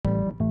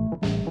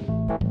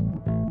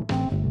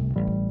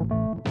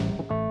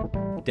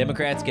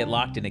Democrats get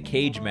locked in a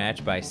cage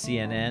match by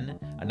CNN,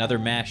 another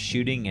mass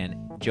shooting, and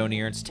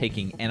Joni Ernst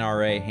taking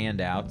NRA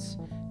handouts.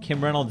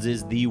 Kim Reynolds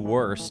is the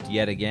worst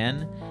yet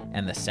again,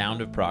 and the sound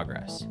of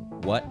progress.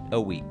 What a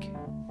week.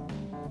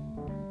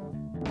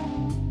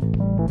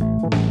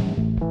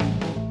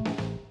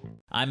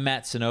 I'm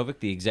Matt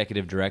Sinovic, the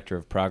Executive Director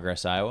of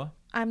Progress Iowa.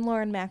 I'm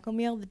Lauren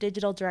McElmeal, the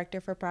Digital Director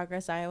for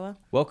Progress Iowa.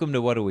 Welcome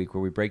to What a Week,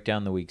 where we break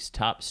down the week's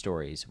top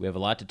stories. We have a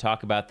lot to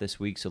talk about this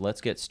week, so let's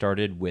get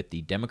started with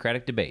the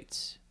Democratic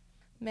debates.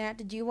 Matt,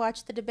 did you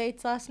watch the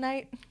debates last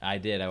night? I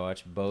did. I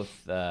watched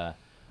both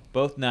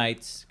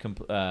nights,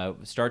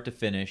 start to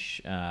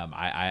finish.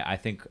 I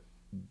think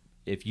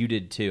if you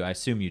did too, I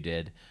assume you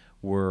did.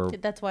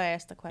 That's why I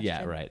asked the question.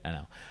 Yeah, right. I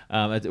know.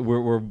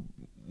 We're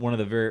one of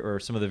the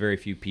some of the very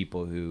few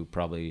people who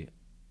probably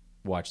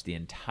watched the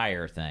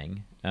entire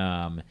thing.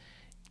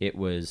 It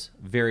was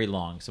very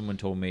long. Someone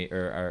told me,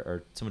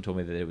 or someone told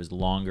me that it was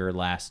longer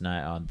last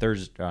night on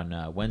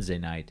Wednesday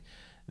night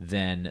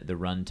than the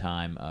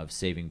runtime of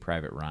Saving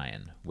Private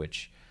Ryan,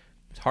 which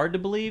is hard to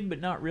believe,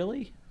 but not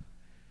really.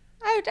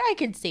 I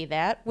could see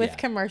that with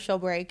commercial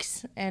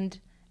breaks and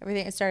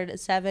everything. It started at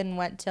 7,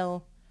 went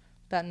till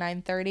about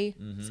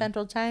 9:30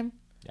 Central Time.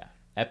 Yeah,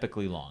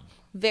 epically long.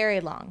 Very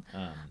long.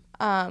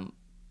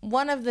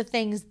 One of the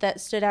things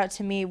that stood out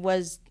to me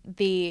was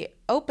the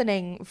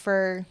opening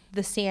for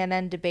the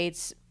CNN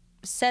debates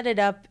set it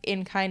up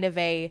in kind of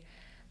a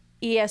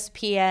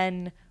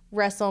ESPN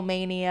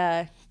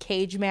WrestleMania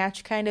cage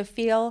match kind of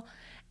feel.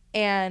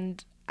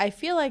 And I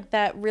feel like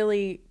that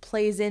really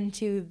plays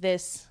into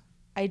this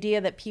idea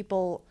that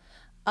people,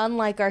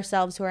 unlike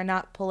ourselves, who are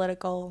not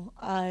political,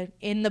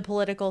 in the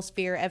political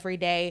sphere every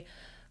day,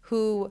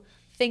 who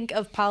think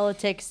of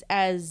politics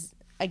as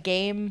a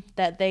game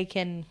that they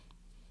can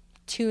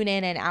tune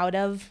in and out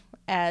of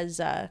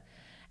as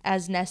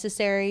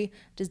necessary.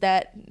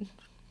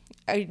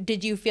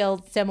 Did you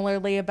feel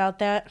similarly about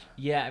that?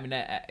 Yeah, I mean,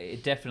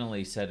 it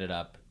definitely set it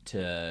up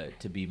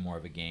to be more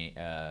of a game,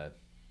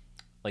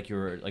 like you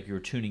were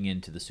tuning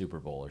into the Super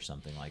Bowl or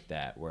something like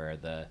that, where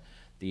the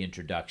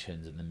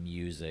introductions and the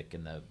music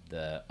and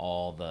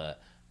the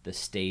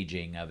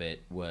staging of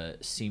it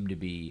seemed to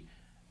be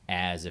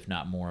as, if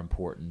not more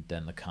important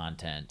than the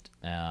content.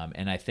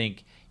 And I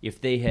think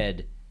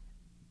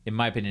in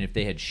my opinion, if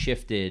they had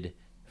shifted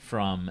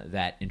from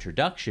that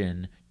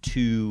introduction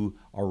to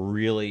a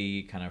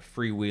really kind of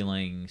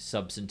freewheeling,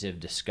 substantive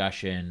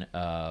discussion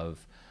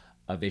of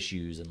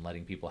issues and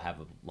letting people have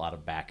a lot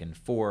of back and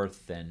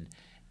forth, and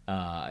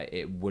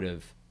it would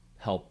have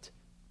helped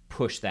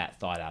push that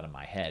thought out of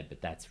my head.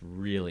 But that's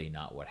really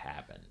not what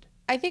happened.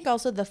 I think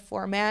also the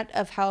format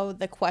of how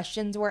the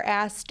questions were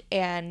asked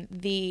and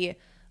the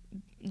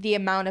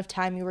amount of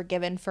time you were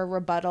given for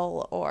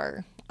rebuttal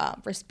or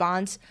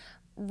response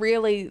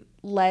really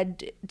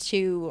led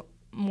to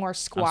more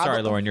squabbling. I'm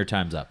sorry, Lauren, your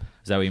time's up.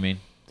 Is that what you mean?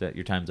 That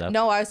your time's up?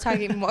 No, I was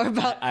talking more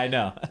about... I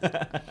know.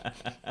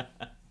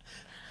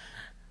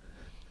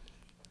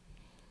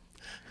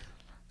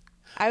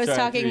 I was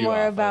talking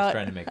more about... I was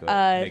trying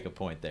to make a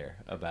point there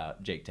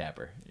about Jake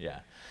Tapper. Yeah.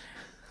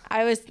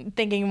 I was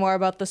thinking more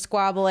about the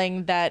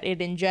squabbling that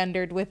it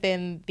engendered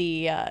within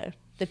the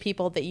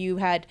people, that you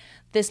had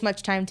this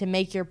much time to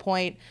make your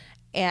point,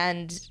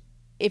 and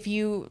if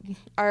you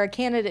are a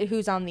candidate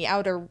who's on the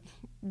outer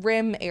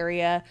rim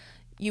area,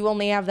 you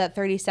only have that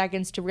 30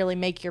 seconds to really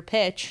make your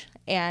pitch,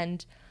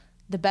 and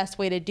the best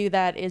way to do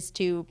that is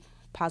to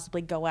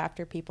possibly go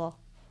after people.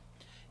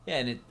 Yeah,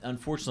 and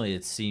unfortunately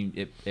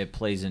it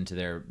plays into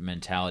their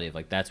mentality of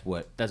like that's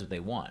what they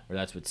want, or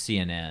that's what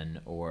CNN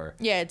or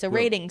it's a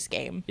ratings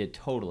game. It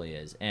totally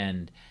is,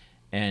 and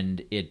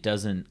it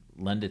doesn't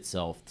lend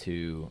itself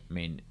to. I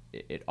mean,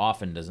 it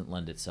often doesn't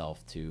lend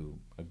itself to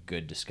a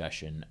good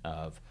discussion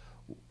of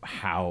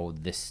how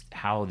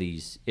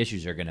these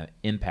issues are going to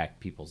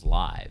impact people's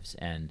lives,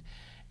 and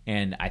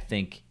I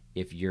think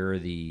if you're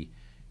the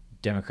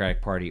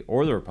Democratic Party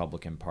or the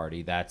Republican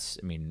Party, that's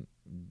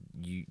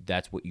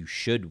what you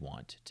should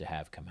want to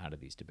have come out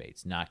of these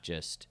debates, not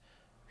just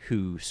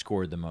who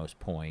scored the most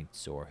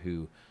points or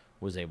who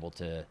was able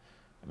to.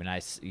 I mean,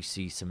 you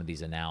see some of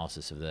these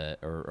analysis of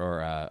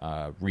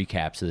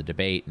recaps of the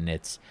debate, and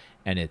it's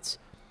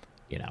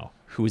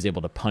who was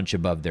able to punch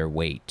above their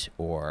weight,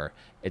 or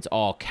it's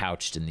all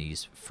couched in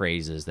these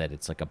phrases that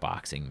it's like a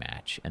boxing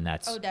match, and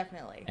that's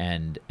definitely,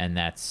 and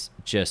that's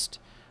just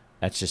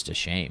a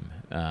shame.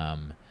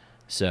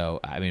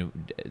 So I mean,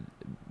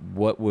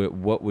 what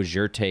was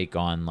your take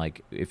on,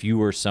 like, if you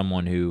were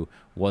someone who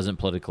wasn't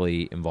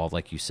politically involved,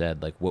 like you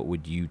said, like what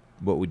would you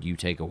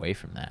take away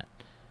from that?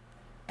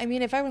 I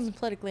mean, if I wasn't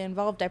politically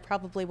involved, I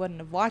probably wouldn't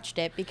have watched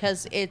it,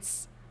 because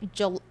it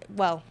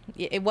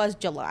was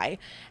July,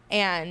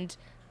 and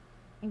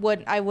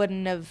I would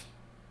have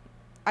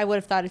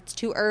thought it's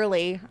too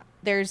early.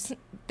 There's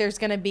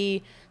going to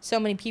be so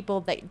many people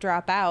that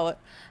drop out,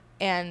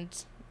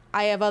 and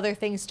I have other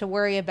things to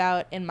worry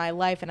about in my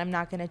life, and I'm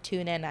not going to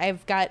tune in.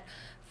 I've got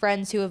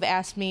friends who have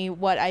asked me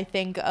what I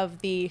think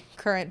of the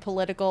current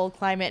political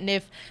climate, and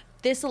if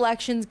this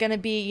election's going to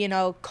be,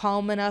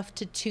 calm enough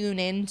to tune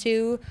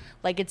into,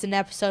 like it's an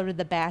episode of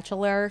The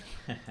Bachelor.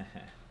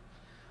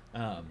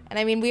 And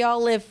I mean, we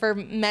all live for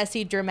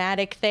messy,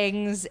 dramatic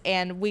things,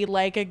 and we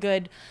like a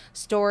good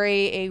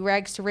story, a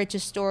rags to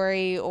riches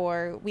story,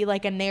 or we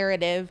like a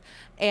narrative,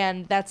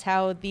 and that's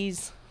how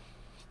these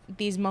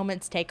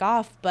moments take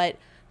off. But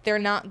they're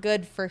not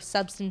good for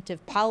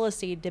substantive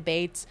policy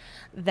debates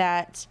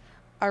that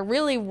are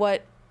really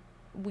what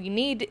we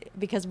need,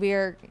 because we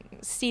are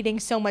ceding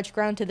so much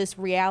ground to this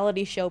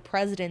reality show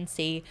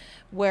presidency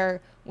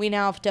where we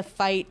now have to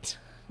fight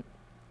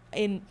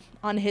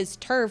on his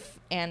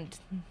turf, and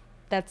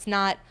that's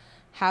not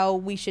how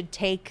we should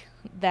take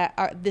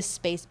this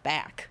space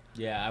back.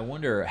 Yeah, I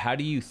wonder, how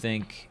do you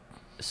think,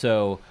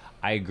 so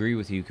I agree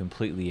with you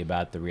completely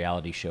about the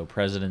reality show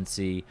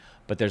presidency,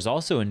 but there's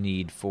also a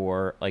need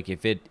for, like,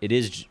 if it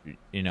is,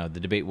 the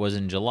debate was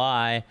in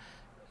July,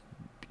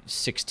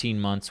 16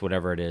 months,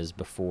 whatever it is,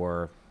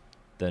 before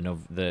the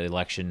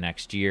election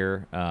next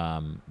year,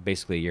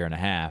 basically a year and a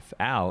half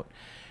out.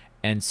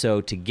 And so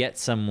to get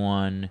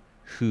someone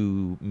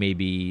who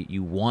maybe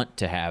you want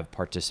to have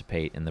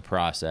participate in the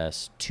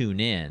process tune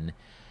in,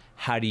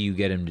 how do you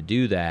get them to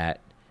do that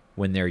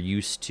when they're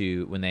used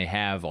to, when they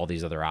have all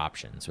these other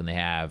options, when they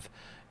have,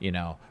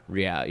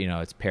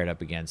 it's paired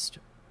up against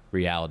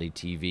reality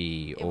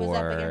TV, it was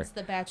up against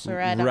The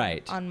Bachelorette,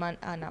 right,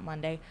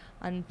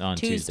 on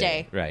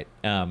Tuesday. Right.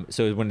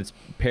 So when it's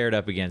paired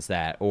up against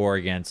that, or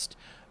against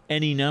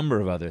any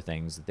number of other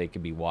things that they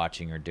could be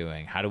watching or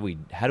doing, how do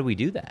we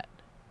do that?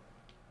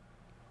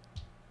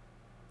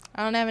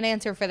 I don't have an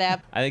answer for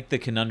that. I think the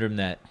conundrum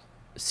that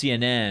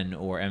CNN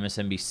or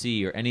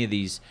MSNBC or any of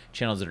these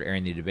channels that are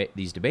airing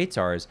these debates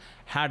is,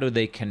 how do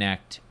they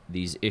connect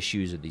these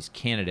issues or these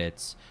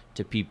candidates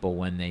to people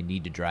when they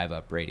need to drive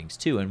up ratings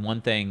too? And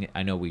one thing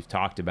I know we've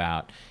talked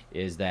about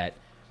is that,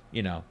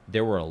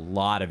 there were a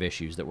lot of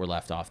issues that were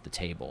left off the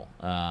table.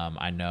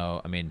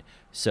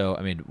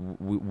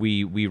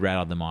 We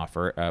rattled them off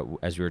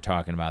as we were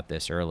talking about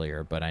this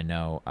earlier, but I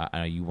know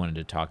you wanted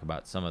to talk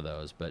about some of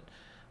those, but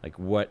like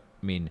what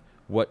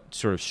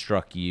sort of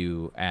struck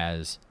you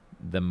as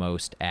the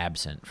most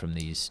absent from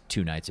these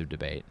 2 nights of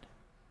debate?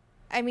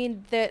 I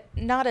mean,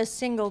 not a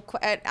single,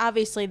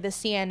 obviously the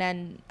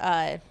CNN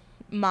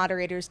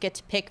moderators get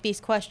to pick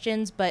these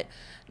questions, but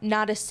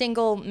not a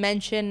single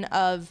mention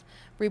of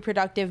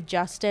reproductive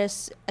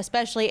justice,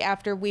 especially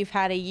after we've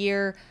had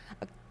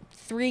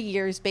 3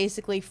 years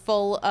basically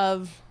full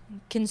of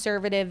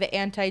conservative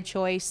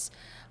anti-choice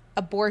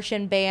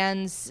abortion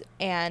bans.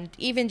 And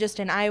even just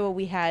in Iowa,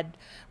 we've had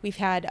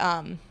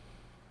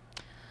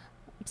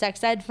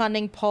sex ed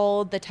funding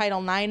pulled, the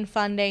Title IX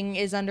funding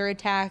is under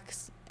attack,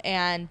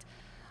 and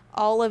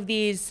all of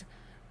these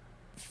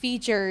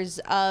features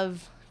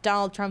of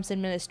Donald Trump's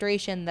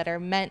administration that are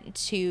meant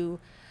to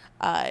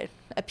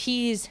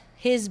appease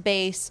his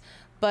base,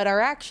 but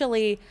are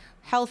actually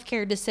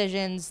healthcare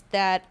decisions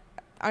that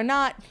are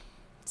not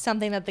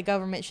something that the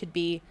government should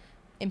be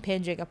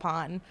impinging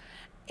upon.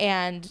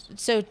 And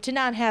so to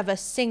not have a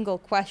single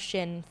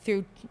question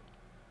through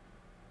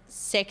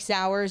 6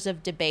 hours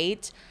of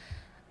debate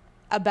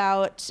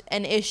about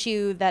an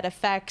issue that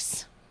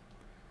affects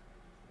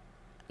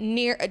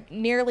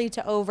nearly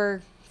to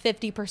over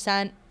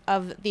 50%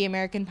 of the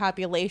American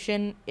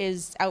population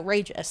is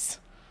outrageous.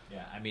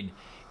 Yeah, I mean,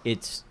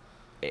 it's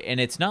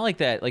not like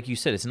that, like you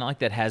said, it's not like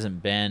that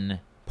hasn't been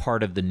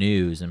part of the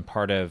news and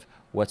part of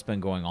what's been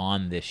going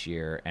on this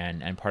year,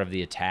 and part of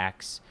the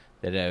attacks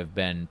that have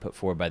been put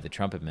forward by the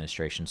Trump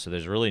administration. So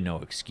there's really no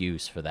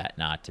excuse for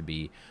that to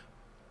be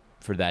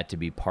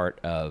part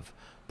of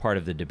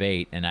the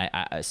debate. And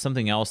I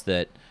something else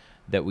that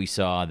we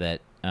saw that's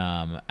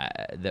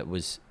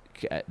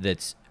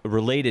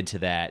related to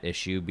that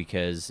issue,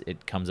 because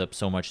it comes up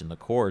so much in the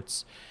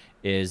courts,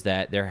 is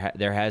that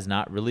there has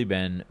not really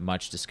been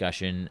much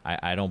discussion.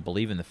 I don't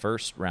believe in the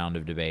first round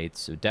of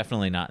debates, so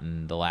definitely not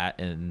in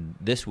in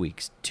this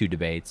week's 2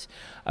 debates,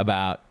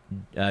 about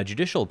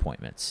judicial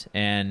appointments,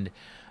 and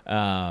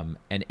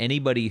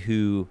anybody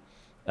who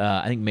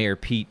I think Mayor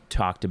Pete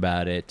talked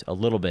about it a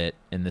little bit,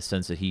 in the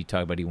sense that he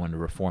talked about he wanted to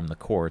reform the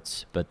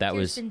courts, but that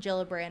Kirsten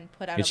Gillibrand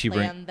put out a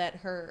plan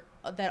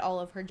that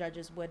all of her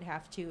judges would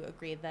have to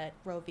agree that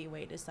Roe v.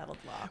 Wade is settled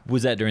law.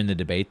 Was that during the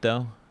debate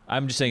though?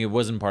 I'm just saying it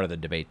wasn't part of the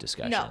debate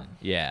discussion. No.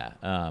 Yeah.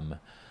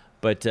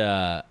 But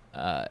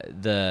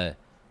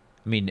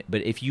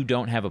if you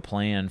don't have a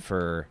plan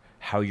for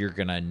how you're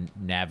going to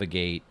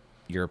navigate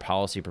your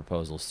policy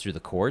proposals through the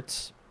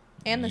courts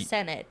and the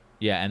Senate.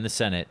 Yeah, and the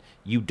Senate,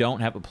 you don't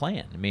have a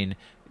plan. I mean,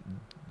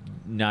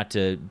 not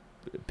to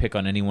pick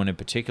on anyone in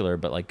particular,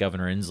 but like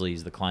Governor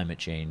Inslee's the climate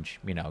change,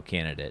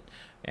 candidate,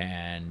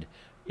 and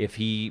if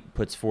he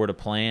puts forward a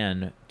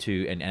plan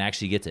and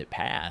actually gets it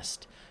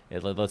passed,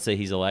 let's say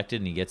he's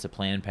elected and he gets a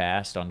plan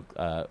passed on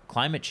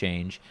climate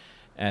change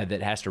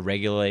that has to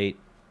regulate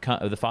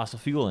the fossil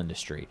fuel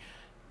industry,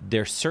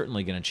 they're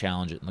certainly going to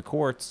challenge it in the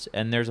courts,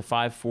 and there's a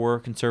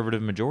 5-4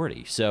 conservative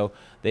majority. So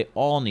they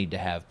all need to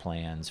have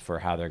plans for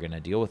how they're going to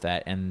deal with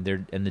that, and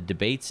the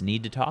debates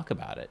need to talk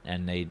about it,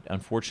 and they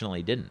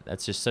unfortunately didn't.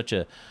 That's just such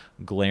a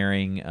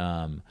glaring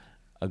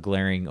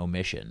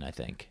omission, I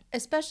think.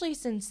 Especially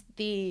since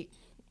the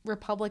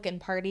Republican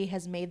Party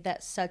has made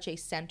that such a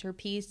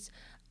centerpiece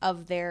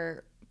of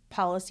their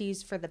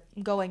policies for the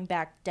going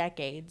back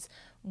decades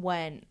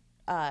when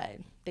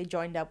they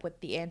joined up with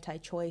the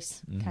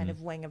anti-choice kind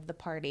of wing of the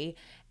party.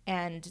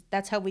 And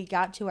that's how we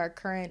got to our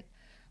current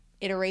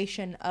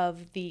iteration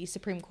of the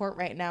Supreme Court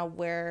right now,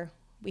 where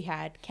we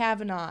had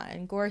Kavanaugh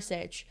and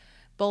Gorsuch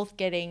both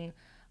getting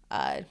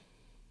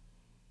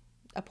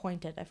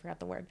appointed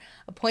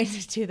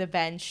to the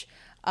bench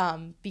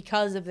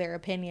because of their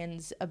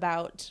opinions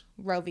about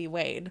Roe v.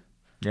 Wade.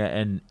 Yeah,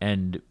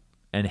 and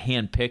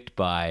handpicked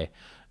by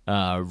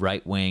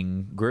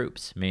right-wing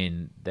groups. I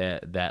mean,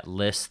 that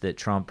list that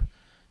Trump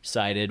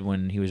cited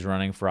when he was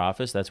running for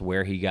office, that's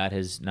where he got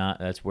his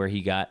nominees,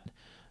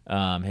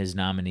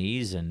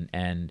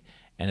 and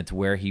it's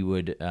where he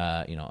would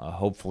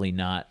hopefully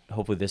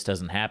this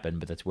doesn't happen,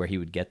 but that's where he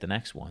would get the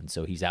next one.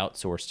 So he's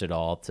outsourced it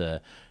all to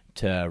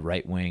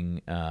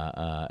right-wing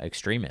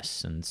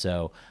extremists, and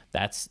so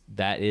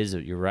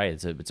you're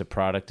right. It's a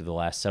product of the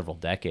last several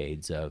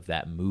decades of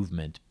that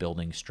movement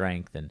building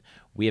strength, and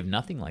we have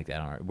nothing like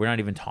that. We're not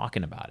even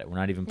talking about it. We're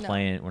not even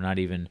playing. No.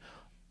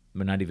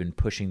 We're not even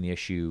pushing the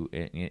issue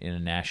in a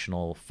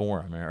national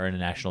forum or in a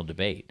national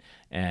debate,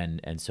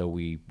 and so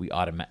I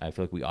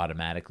feel like we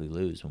automatically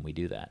lose when we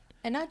do that.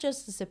 And not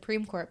just the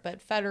Supreme Court, but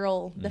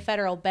the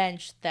federal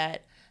bench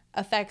that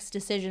affects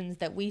decisions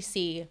that we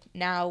see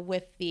now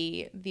with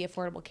the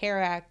Affordable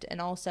Care Act, and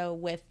also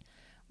we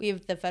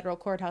have the federal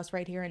courthouse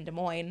right here in Des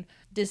Moines.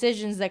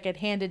 Decisions that get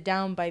handed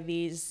down by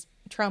these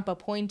Trump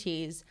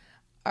appointees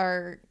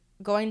are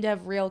going to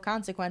have real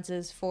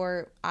consequences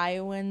for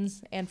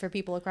Iowans and for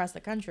people across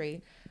the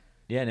country.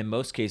 Yeah, and in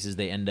most cases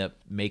they end up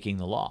making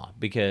the law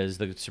because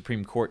the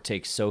Supreme Court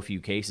takes so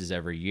few cases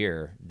every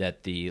year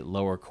that the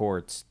lower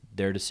courts,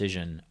 their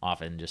decision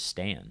often just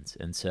stands.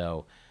 And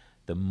so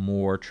the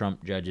more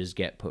Trump judges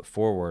get put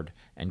forward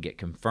and get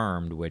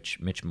confirmed,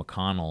 which Mitch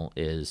McConnell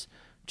is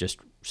just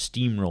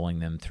steamrolling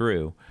them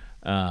through,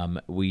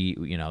 it's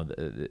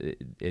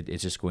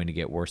just going to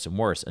get worse and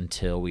worse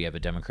until we have a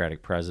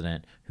Democratic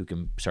president who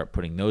can start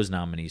putting those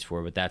nominees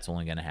forward. But that's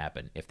only going to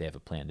happen if they have a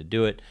plan to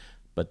do it.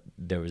 But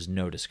there was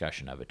no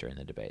discussion of it during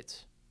the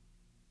debates.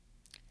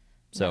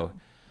 So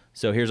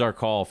here's our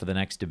call for the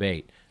next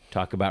debate.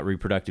 Talk about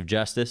reproductive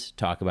justice,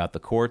 talk about the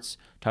courts,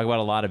 talk about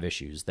a lot of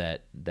issues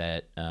that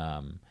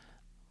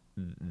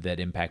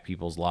impact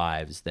people's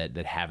lives that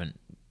haven't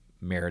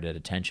merited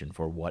attention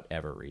for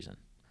whatever reason.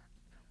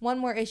 One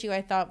more issue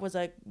I thought was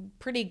a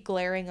pretty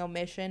glaring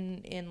omission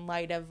in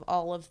light of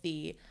all of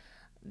the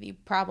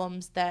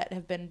problems that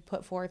have been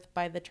put forth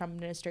by the Trump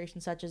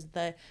administration, such as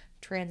the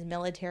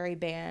trans-military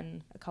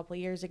ban a couple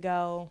years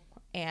ago,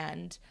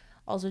 and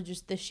also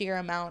just the sheer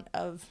amount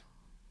of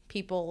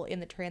people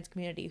in the trans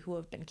community who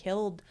have been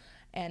killed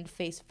and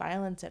face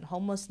violence and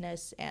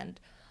homelessness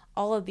and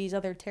all of these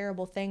other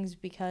terrible things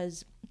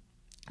because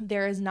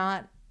there is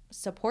not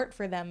support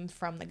for them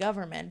from the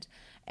government.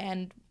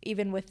 And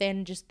even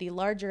within just the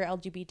larger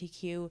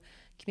LGBTQ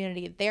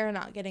community, they're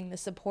not getting the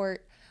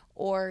support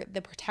or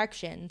the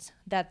protections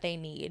that they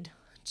need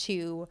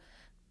to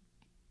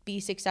be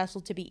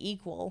successful, to be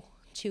equal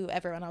to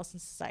everyone else in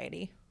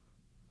society.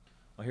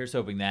 Well, here's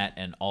hoping that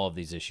and all of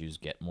these issues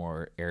get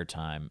more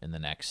airtime in the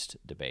next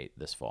debate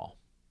this fall.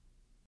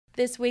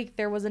 This week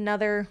there was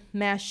another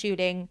mass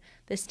shooting,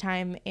 this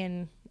time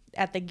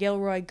at the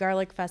Gilroy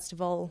Garlic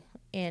Festival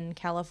in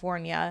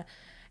California,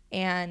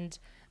 and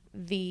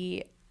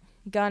the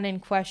gun in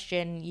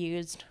question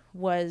used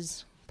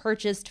was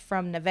purchased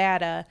from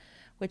Nevada,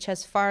 which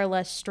has far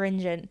less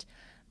stringent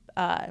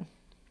gun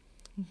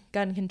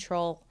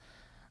control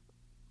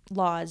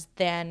laws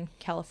than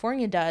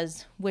California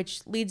does,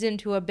 which leads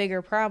into a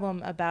bigger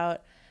problem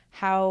about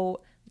how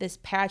this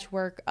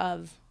patchwork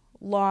of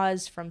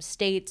laws from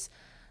states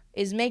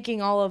is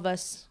making all of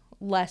us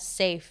less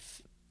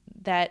safe,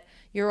 that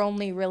you're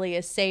only really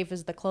as safe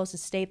as the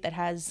closest state that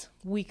has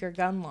weaker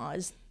gun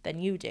laws than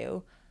you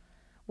do.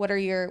 What are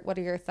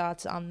your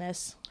thoughts on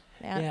this,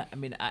 Matt? Yeah, I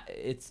mean,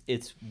 it's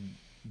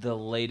the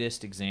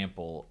latest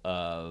example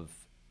of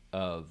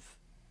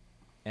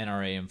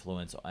NRA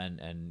influence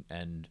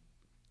and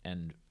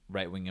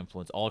right-wing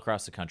influence all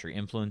across the country,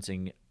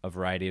 influencing a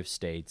variety of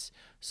states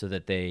so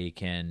that they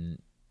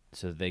can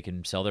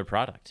sell their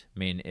product. I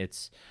mean,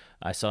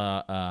 I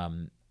saw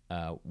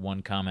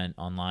one comment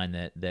online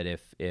that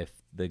if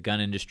the gun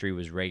industry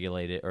was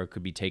regulated or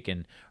could be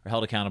taken or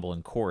held accountable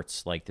in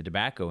courts like the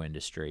tobacco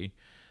industry,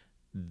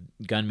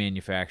 gun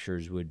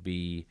manufacturers would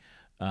be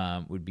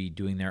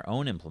doing their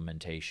own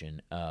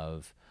implementation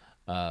of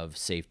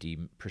safety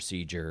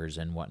procedures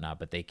and whatnot,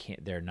 but they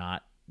can't. They're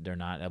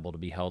not able to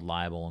be held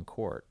liable in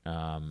court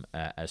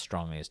as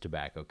strongly as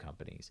tobacco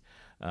companies.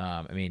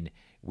 I mean,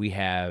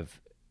 I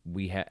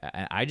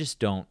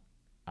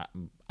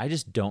I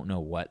just don't know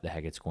what the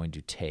heck it's going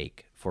to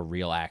take for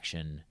real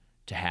action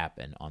to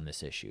happen on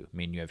this issue. I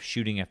mean, you have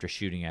shooting after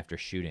shooting after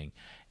shooting,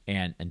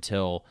 and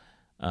until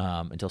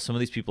some of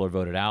these people are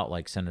voted out,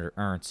 like Senator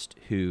Ernst,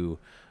 who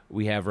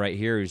we have right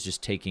here, who's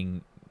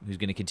going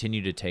to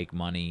continue to take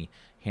money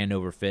hand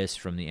over fist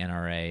from the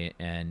NRA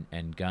and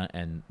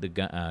the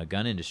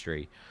gun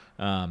industry.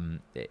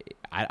 I'm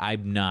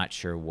not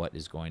sure what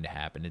is going to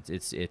happen.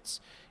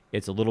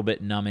 It's a little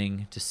bit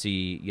numbing to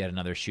see yet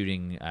another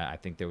shooting. I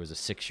think there was a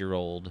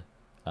 6-year-old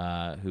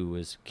who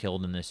was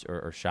killed in this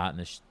or shot in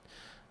this,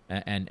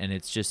 and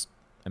it's just,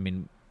 I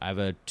mean, I have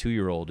a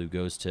 2-year-old who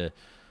goes to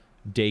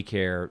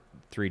daycare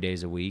 3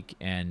 days a week,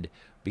 and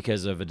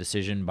because of a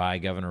decision by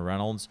Governor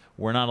Reynolds,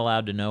 we're not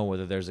allowed to know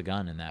whether there's a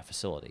gun in that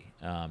facility.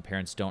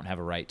 Parents don't have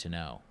a right to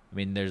know. I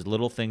mean, there's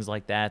little things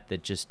like that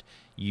just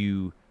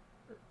you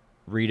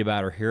read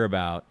about or hear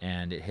about,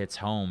 and it hits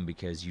home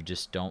because you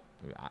just don't.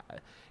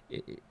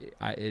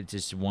 It's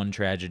just one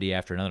tragedy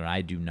after another. And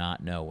I do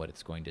not know what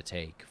it's going to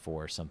take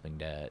for something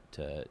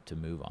to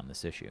move on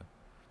this issue.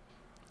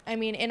 I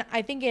mean,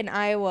 I think in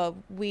Iowa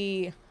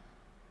we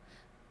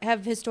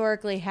have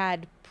historically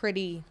had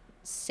pretty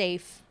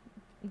safe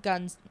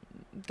gun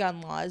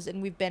laws, and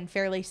we've been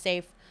fairly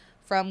safe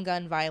from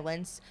gun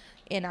violence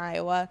in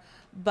Iowa.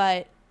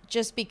 But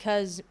just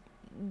because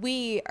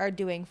we are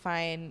doing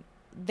fine,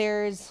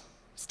 there's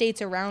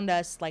states around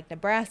us like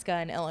Nebraska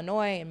and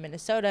Illinois and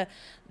Minnesota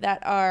that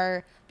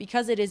are,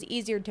 because it is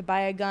easier to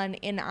buy a gun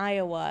in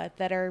Iowa,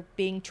 that are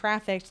being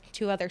trafficked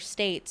to other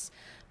states.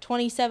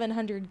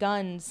 2,700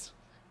 guns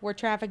were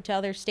trafficked to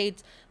other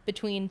states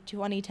between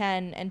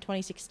 2010 and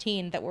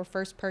 2016 that were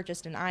first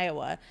purchased in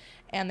Iowa.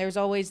 And there's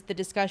always the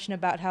discussion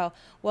about how,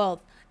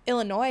 well,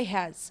 Illinois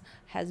has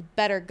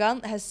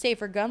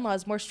safer gun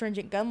laws, more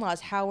stringent gun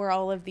laws. How are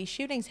all of these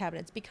shootings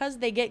happening? It's because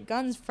they get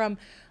guns from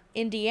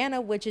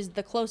Indiana, which is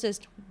the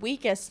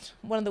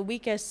one of the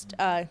weakest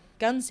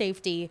gun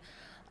safety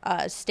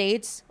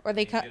states, or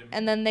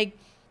and then they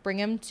bring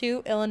them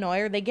to Illinois,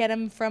 or they get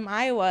them from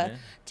Iowa,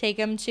 take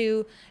them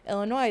to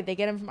Illinois. They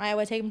get them from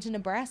Iowa, take them to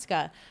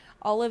Nebraska.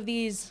 All of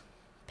these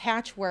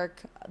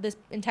this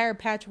entire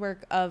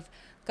patchwork of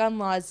gun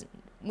laws,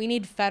 we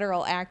need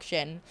federal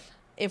action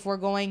if we're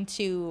going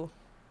to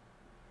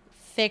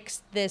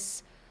fix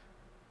this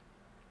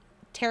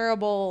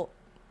terrible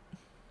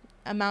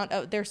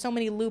there's so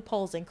many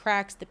loopholes and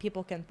cracks that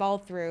people can fall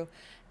through,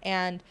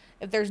 and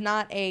if there's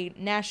not a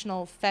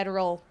national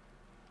federal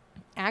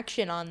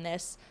action on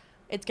this,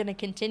 it's going to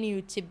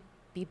continue to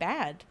be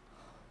bad.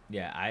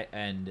 Yeah,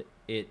 and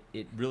it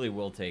really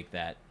will take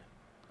that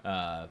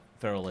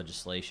federal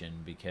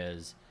legislation,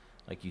 because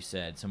like you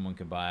said, someone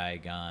could buy a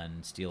gun,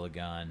 steal a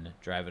gun,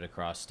 drive it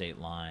across state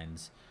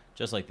lines,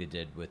 just like they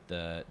did with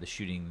the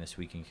shooting this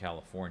week in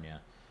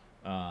California.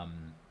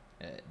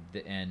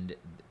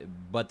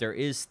 But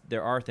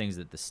there are things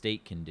that the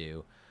state can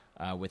do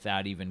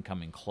without even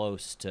coming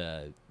close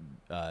to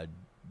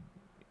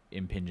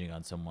impinging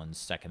on someone's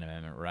Second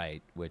Amendment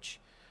right, which,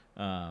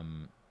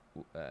 for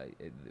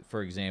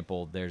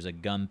example, there's a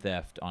gun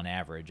theft on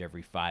average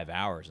every 5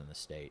 hours in the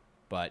state.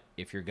 But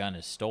if your gun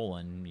is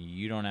stolen,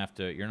 you're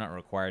not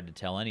required to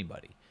tell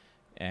anybody.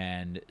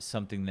 And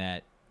something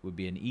that would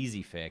be an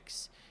easy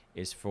fix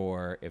is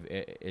for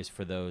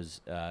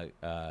those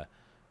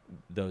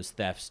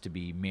thefts to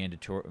be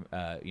mandatory,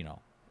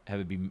 have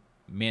it be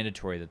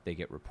mandatory that they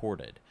get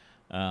reported.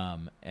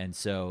 And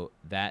so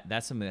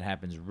that's something that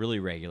happens really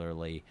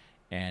regularly,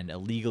 and a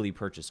legally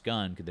purchased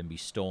gun could then be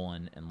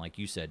stolen and, like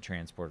you said,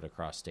 transported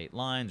across state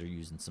lines or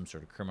used in some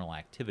sort of criminal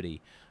activity.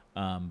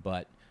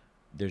 But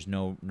there's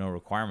no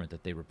requirement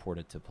that they report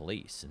it to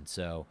police. And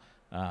so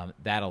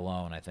that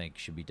alone, I think,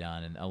 should be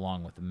done, and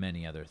along with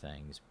many other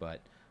things.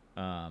 But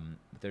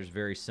there's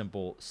very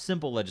simple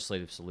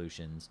legislative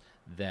solutions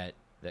that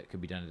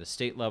could be done at a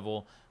state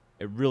level.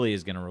 It really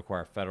is going to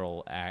require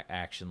federal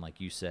action,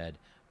 like you said.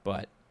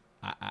 But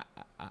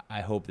I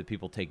hope that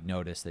people take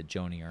notice that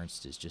Joni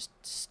Ernst is just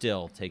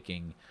still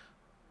taking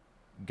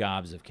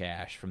gobs of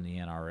cash from the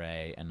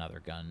NRA and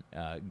other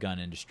gun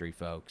industry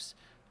folks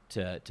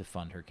to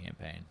fund her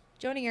campaign.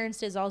 Joni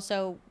Ernst is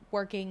also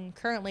working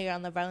currently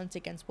on the Violence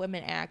Against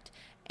Women Act,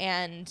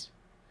 and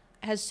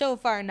has so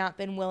far not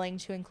been willing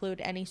to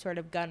include any sort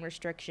of gun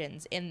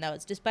restrictions in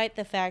those, despite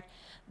the fact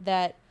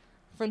that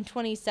from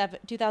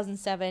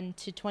 2007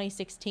 to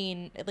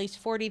 2016, at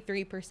least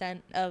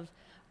 43% of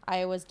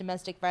Iowa's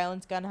domestic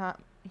violence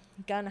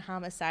gun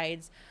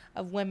homicides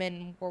of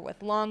women were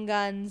with long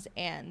guns.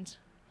 And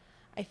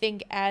I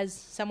think, as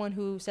someone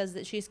who says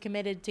that she's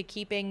committed to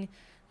keeping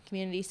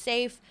communities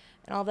safe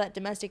and all that,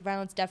 domestic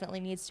violence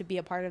definitely needs to be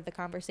a part of the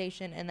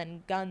conversation, and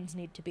then guns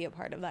need to be a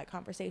part of that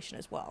conversation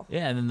as well.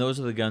 Yeah, and then those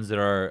are the guns that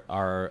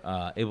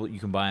are able. You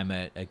can buy them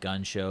at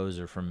gun shows,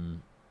 or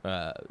from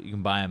you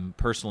can buy them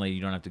personally. You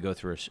don't have to go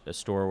through a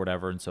store or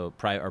whatever. And so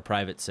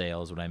private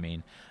sale is what I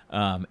mean.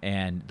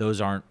 And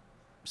those aren't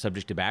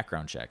subject to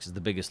background checks. Is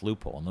the biggest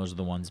loophole, and those are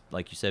the ones,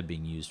 like you said,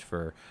 being used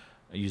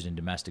in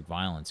domestic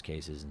violence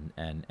cases,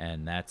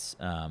 and that's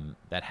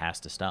that has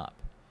to stop.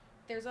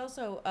 There's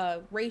also a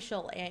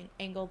racial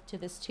angle to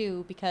this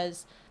too,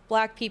 because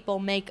black people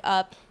make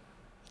up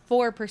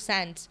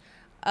 4%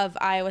 of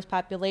Iowa's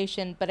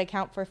population, but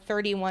account for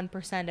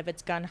 31% of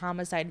its gun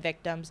homicide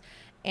victims.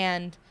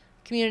 And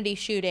community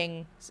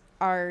shootings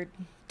are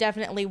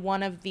definitely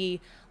one of the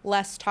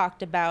less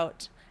talked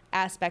about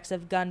aspects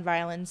of gun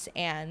violence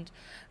and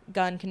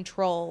gun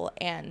control.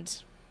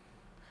 And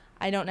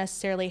I don't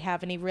necessarily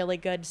have any really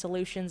good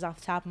solutions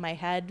off the top of my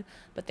head,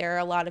 but there are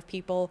a lot of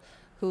people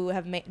who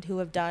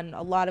have done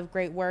a lot of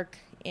great work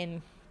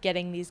in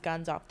getting these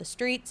guns off the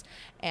streets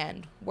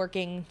and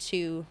working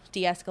to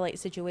de-escalate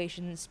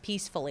situations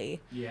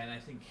peacefully. Yeah, and I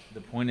think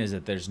the point is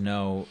that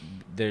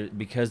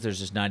because there's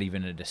just not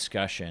even a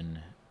discussion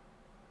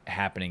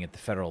happening at the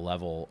federal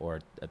level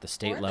or at the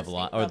state level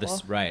on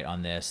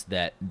this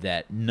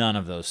that none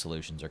of those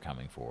solutions are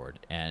coming forward,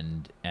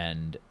 and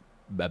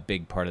a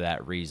big part of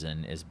that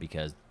reason is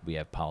because we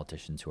have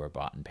politicians who are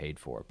bought and paid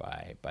for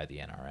by the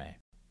NRA.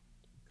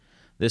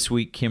 This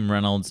week, Kim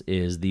Reynolds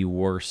is the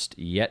worst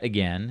yet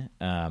again.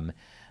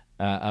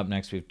 Up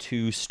next, we have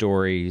two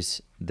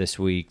stories this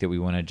week that we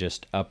want to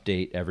just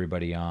update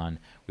everybody on.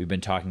 We've been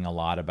talking a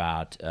lot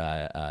about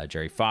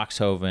Jerry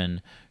Foxhoven,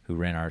 who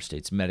ran our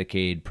state's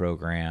Medicaid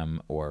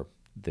program, or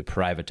the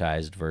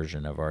privatized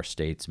version of our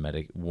state's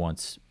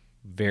once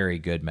very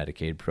good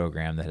Medicaid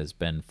program that has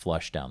been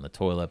flushed down the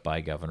toilet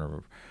by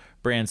Governor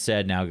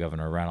Branstad, now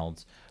Governor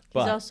Reynolds.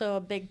 He's also a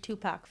big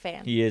Tupac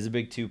fan. He is a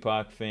big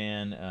Tupac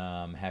fan.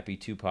 Happy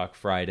Tupac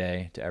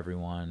Friday to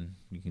everyone.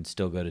 You can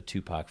still go to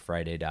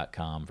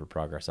TupacFriday.com for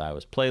Progress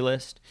Iowa's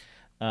playlist.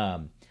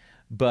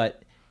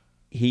 But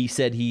he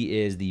said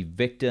he is the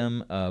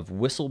victim of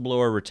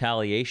whistleblower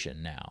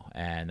retaliation now,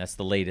 and that's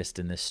the latest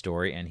in this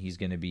story, and he's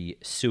going to be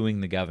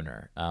suing the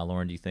governor.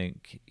 Lauren, do you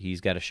think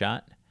he's got a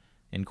shot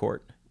in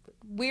court?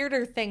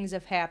 Weirder things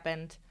have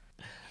happened.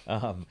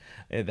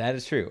 That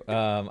is true.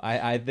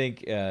 I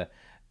think...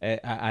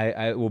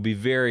 I will be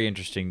very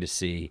interesting to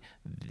see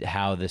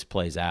how this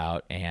plays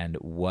out and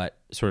what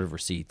sort of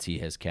receipts he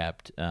has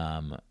kept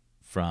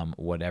from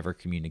whatever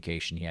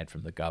communication he had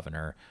from the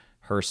governor,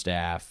 her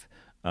staff,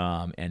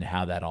 and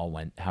how that all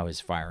went, how his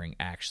firing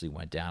actually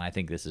went down. I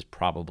think this is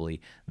probably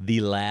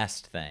the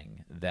last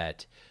thing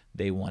that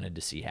they wanted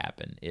to see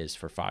happen, is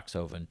for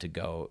Foxhoven to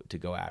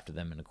go after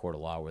them in a court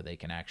of law where they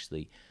can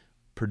actually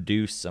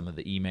produce some of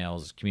the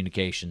emails,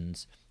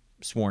 communications,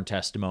 sworn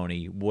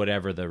testimony,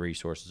 whatever the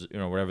resources,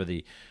 whatever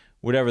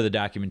the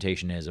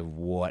documentation is of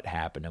what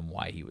happened and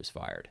why he was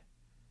fired.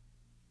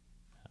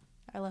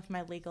 I left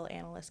my legal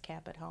analyst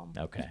cap at home.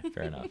 Okay,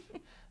 fair enough.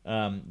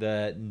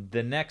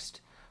 The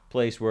next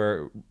place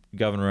where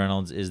Governor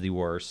Reynolds is the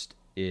worst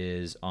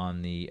is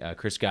on the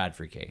Chris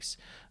Godfrey case.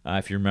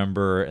 If you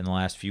remember, in the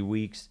last few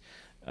weeks,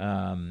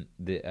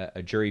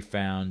 a jury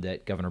found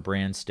that Governor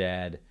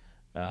Branstad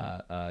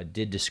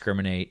did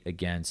discriminate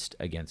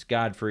against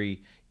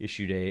Godfrey,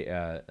 issued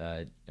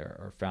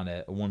or found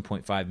a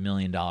 $1.5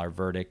 million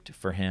verdict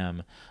for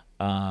him.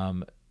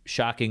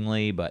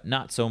 Shockingly, but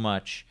not so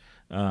much,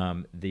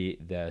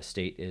 the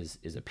state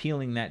is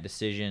appealing that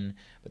decision,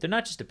 but they're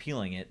not just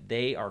appealing it.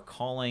 They are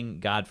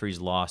calling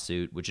Godfrey's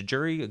lawsuit, which a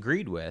jury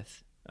agreed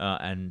with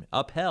and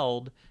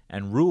upheld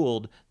and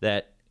ruled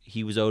that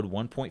he was owed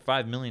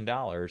 $1.5 million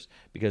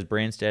because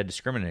Branstad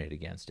discriminated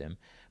against him.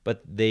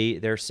 But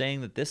they're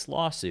saying that this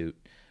lawsuit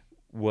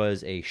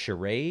was a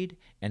charade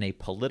and a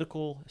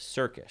political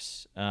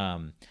circus.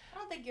 I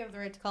don't think you have the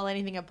right to call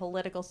anything a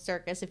political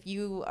circus if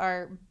you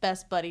are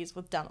best buddies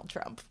with Donald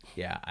Trump.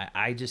 Yeah,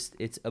 I just,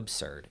 it's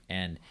absurd.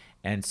 And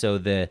so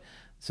they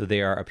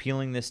are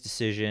appealing this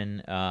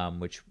decision,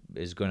 which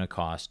is going to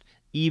cost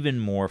even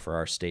more for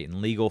our state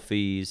in legal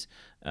fees.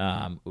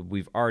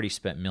 We've already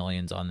spent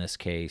millions on this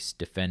case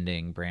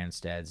defending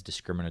Branstad's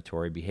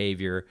discriminatory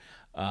behavior.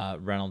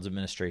 Reynolds'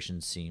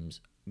 administration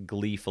seems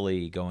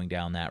gleefully going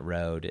down that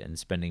road and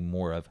spending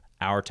more of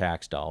our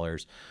tax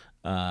dollars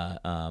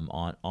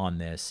on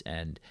this,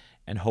 and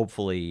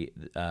hopefully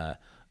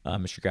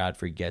Mr.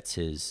 Godfrey gets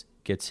his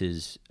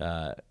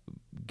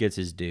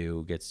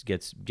due,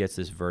 gets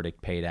this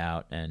verdict paid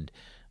out, and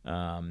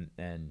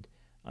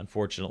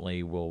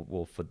unfortunately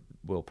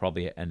we'll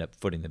probably end up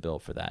footing the bill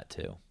for that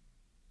too.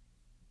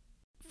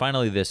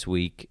 Finally, this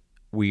week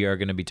we are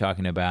going to be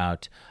talking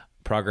about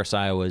Progress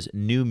Iowa's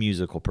new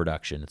musical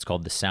production. It's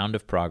called The Sound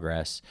of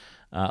Progress.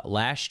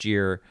 Last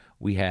year,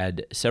 we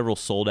had several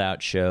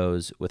sold-out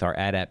shows with our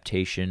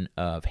adaptation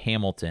of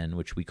Hamilton,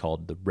 which we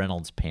called the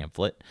Reynolds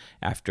Pamphlet,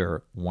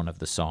 after one of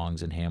the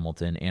songs in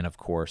Hamilton, and of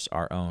course,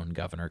 our own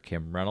Governor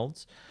Kim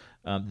Reynolds.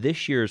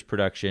 This year's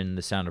production,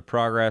 The Sound of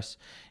Progress,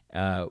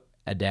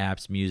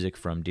 adapts music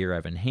from Dear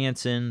Evan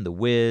Hansen, The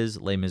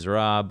Wiz, Les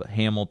Miserables,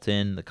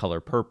 Hamilton, The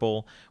Color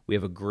Purple. We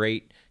have a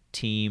great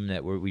team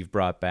that we've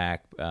brought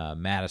back,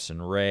 Madison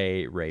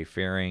Ray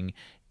Faring,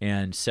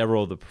 and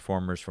several of the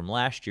performers from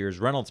last year's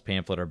Reynolds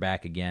Pamphlet are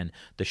back again.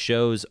 The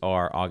shows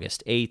are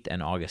August 8th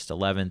and August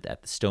 11th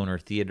at the Stoner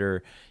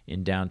Theater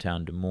in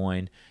downtown Des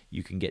Moines.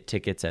 You can get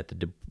tickets at the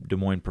Des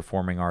Moines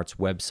Performing Arts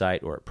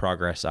website or at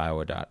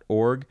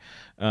progressiowa.org.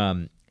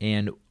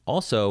 And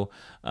also,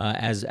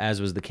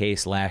 as was the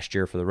case last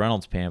year for the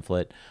Reynolds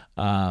pamphlet,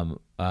 some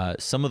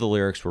of the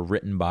lyrics were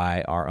written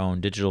by our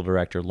own digital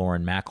director,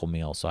 Lauren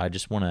McElmeal. So I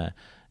just want to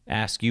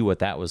ask you what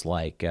that was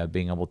like,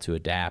 being able to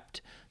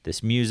adapt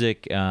this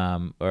music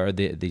or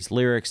these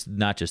lyrics,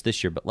 not just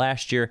this year but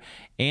last year,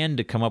 and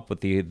to come up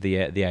with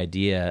the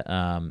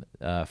idea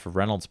for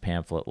Reynolds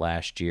pamphlet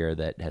last year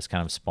that has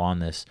kind of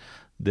spawned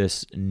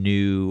this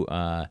new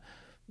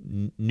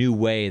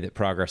way that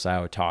Progress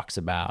Iowa talks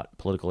about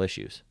political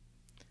issues.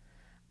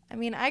 I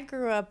mean, I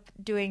grew up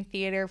doing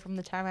theater from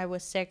the time I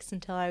was 6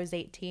 until I was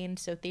 18,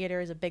 so theater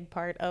is a big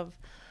part of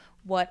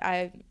what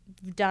I've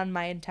done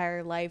my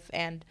entire life,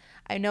 and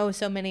I know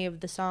so many of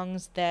the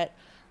songs that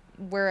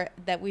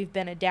we've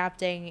been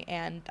adapting,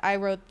 and I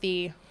wrote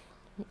the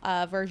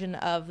version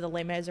of the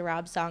Les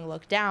Miserables song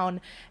Look Down,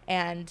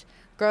 and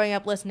growing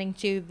up listening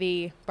to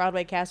the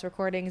Broadway cast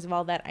recordings of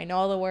all that, I know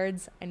all the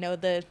words, I know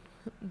the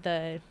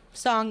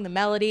song, the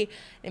melody.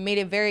 It made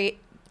it very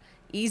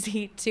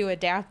easy to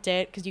adapt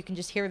it because you can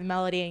just hear the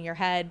melody in your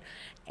head.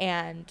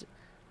 And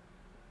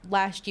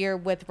last year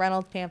with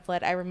Reynolds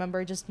pamphlet, I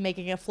remember just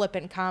making a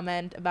flippant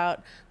comment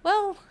about,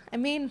 well, I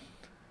mean,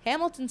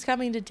 Hamilton's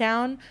coming to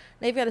town.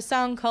 They've got a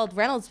song called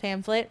Reynolds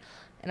pamphlet,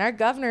 and our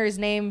governor's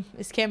name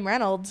is Kim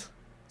Reynolds.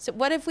 So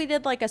what if we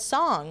did like a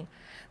song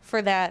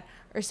for that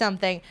or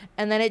something?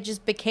 And then it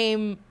just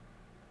became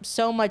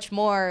so much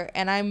more,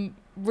 and I'm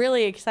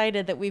really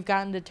excited that we've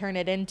gotten to turn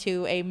it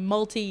into a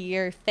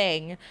multi-year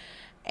thing.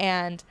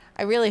 And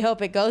I really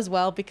hope it goes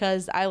well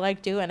because I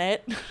like doing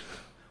it.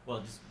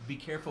 Well, just be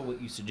careful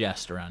what you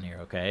suggest around here,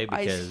 okay?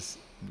 Because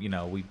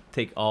we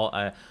take all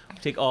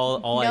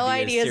no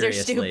ideas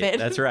seriously. Are stupid.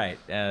 That's right.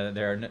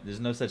 There's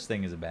no such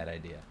thing as a bad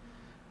idea.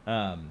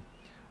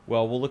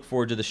 Well, we'll look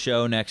forward to the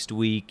show next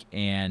week,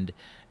 and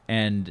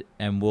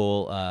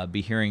we'll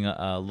be hearing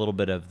a little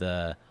bit of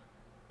the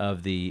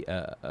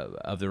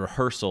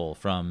rehearsal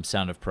from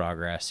Sound of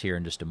Progress here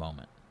in just a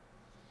moment.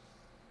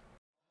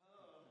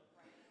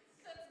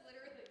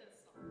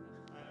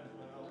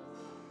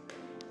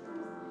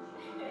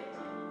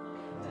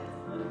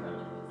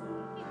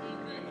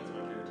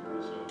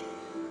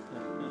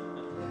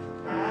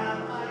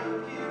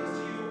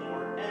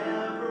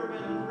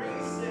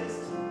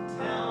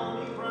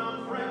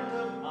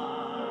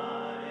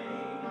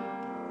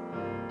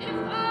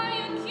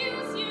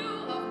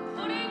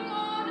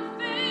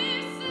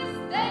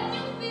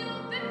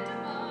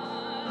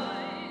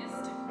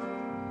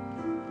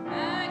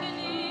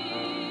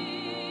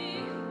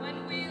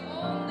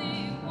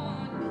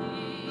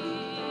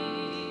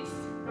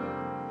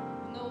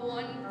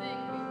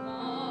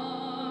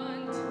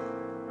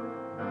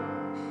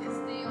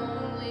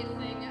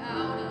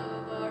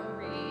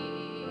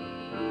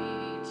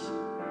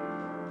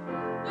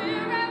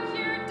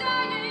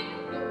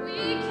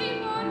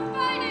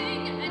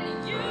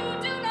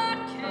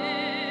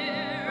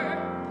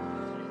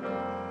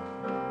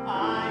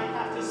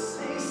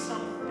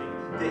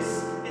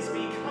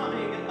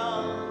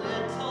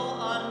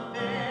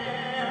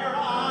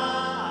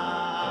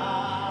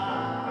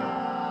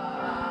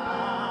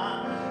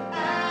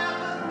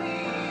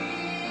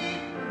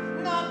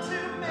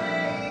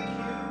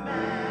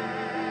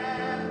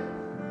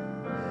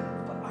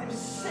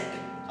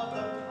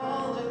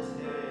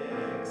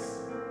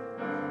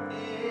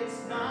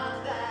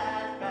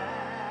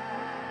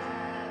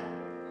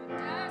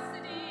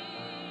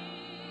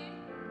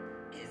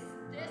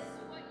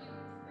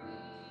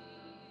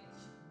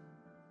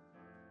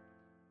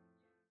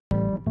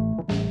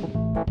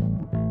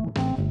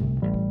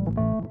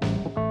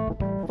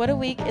 What a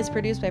Week is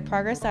produced by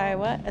Progress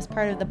Iowa as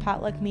part of the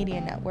Potluck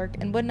Media Network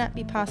and would not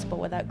be possible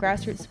without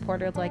grassroots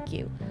supporters like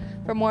you.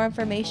 For more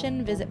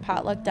information, visit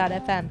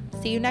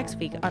potluck.fm. See you next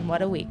week on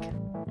What a Week.